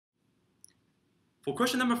For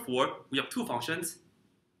question number 4, we have two functions.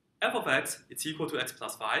 F of x is equal to x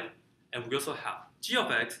plus 5, and we also have g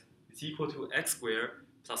of x is equal to x squared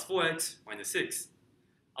plus 4x minus 6.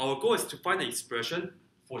 Our goal is to find the expression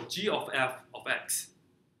for g of f of x.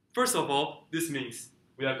 First of all, this means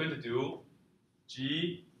we are going to do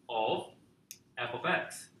g of f of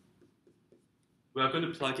x. We are going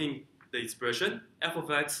to plug in the expression f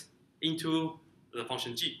of x into the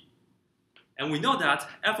function g. And we know that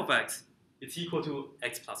f of x is equal to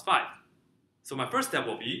x plus 5. So my first step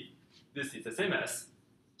will be, this is the same as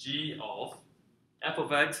g of f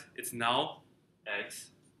of x is now x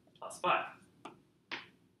plus 5.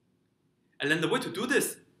 And then the way to do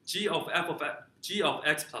this, g of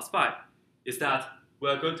x plus 5, is that we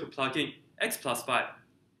are going to plug in x plus 5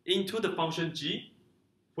 into the function g.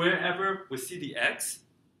 Wherever we see the x,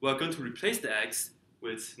 we are going to replace the x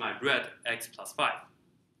with my red x plus 5.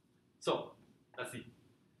 So, let's see.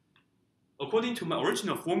 According to my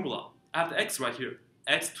original formula, I have the x right here,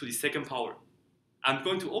 x to the second power. I'm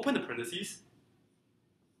going to open the parentheses,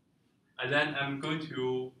 and then I'm going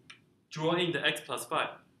to draw in the x plus 5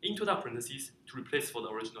 into that parentheses to replace for the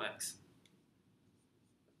original x.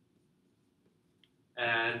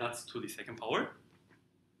 And that's to the second power.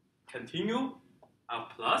 Continue, I have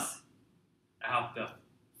plus, I have the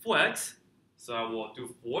 4x, so I will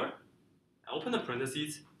do 4. I open the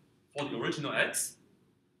parentheses for the original x,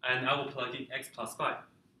 and I will plug in x plus 5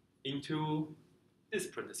 into this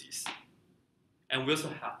parentheses. And we also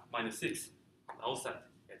have minus 6 on the outside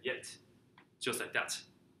and yet, just like that.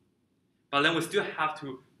 But then we still have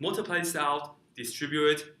to multiply this out,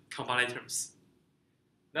 distribute it, combine terms.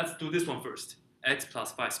 Let's do this one first, x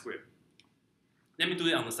plus 5 squared. Let me do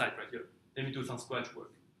it on the side right here. Let me do some scratch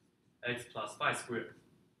work. X plus 5 squared.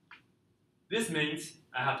 This means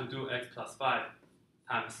I have to do x plus 5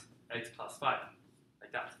 times x plus 5,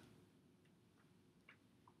 like that.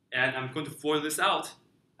 And I'm going to FOIL this out.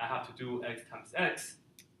 I have to do x times x.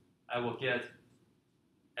 I will get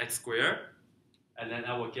x squared, and then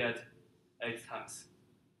I will get x times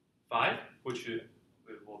 5, which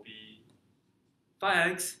will be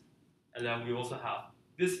 5x, and then we also have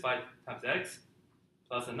this 5 times x,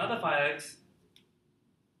 plus another 5x,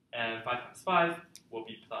 and 5 times 5 will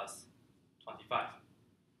be plus 25.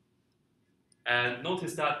 And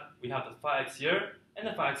notice that we have the 5x here and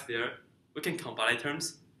the 5x there. We can combine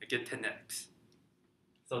terms and get 10x.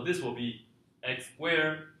 So this will be x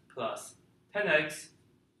squared plus 10x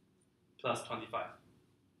plus 25.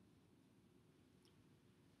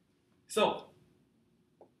 So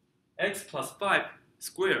x plus 5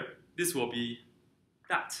 squared, this will be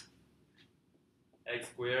that. X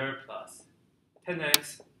squared plus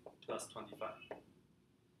 10x plus 25.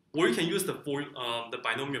 Or you can use the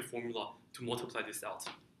binomial formula to multiply this out.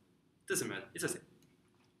 Doesn't matter, it's the same.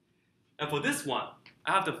 And for this one,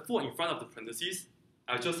 I have the 4 in front of the parentheses.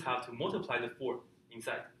 I just have to multiply the 4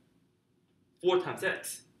 inside. 4 times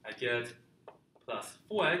x, I get plus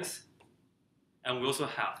 4x. And we also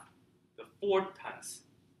have the 4 times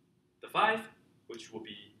the 5, which will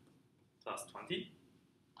be plus 20.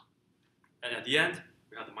 And at the end,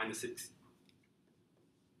 we have the minus 6.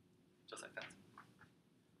 Just like that.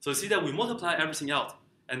 So see that we multiply everything out.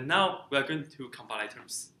 And now we are going to combine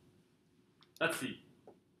terms. Let's see.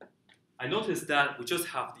 I noticed that we just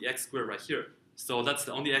have the x squared right here. So that's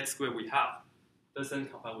the only x squared we have.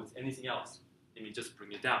 Doesn't combine with anything else. Let me just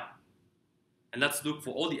bring it down. And let's look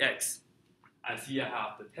for all the x. I see I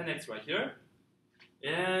have the 10x right here.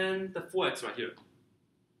 And the 4x right here.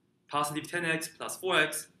 Positive 10x plus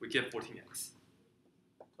 4x, we get 14x.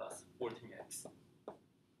 Plus 14x.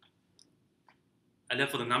 And then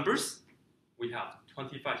for the numbers, we have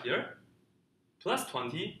 25 here, plus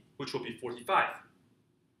 20, which will be 45.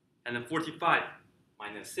 And then 45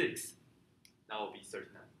 minus 6, that will be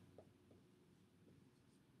 39.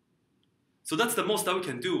 So that's the most that we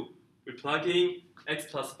can do. We're plugging x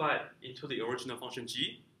plus 5 into the original function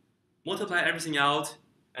g, multiply everything out,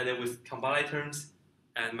 and then with combine terms,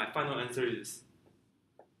 and my final answer is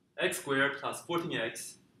x squared plus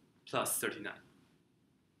 14x plus 39.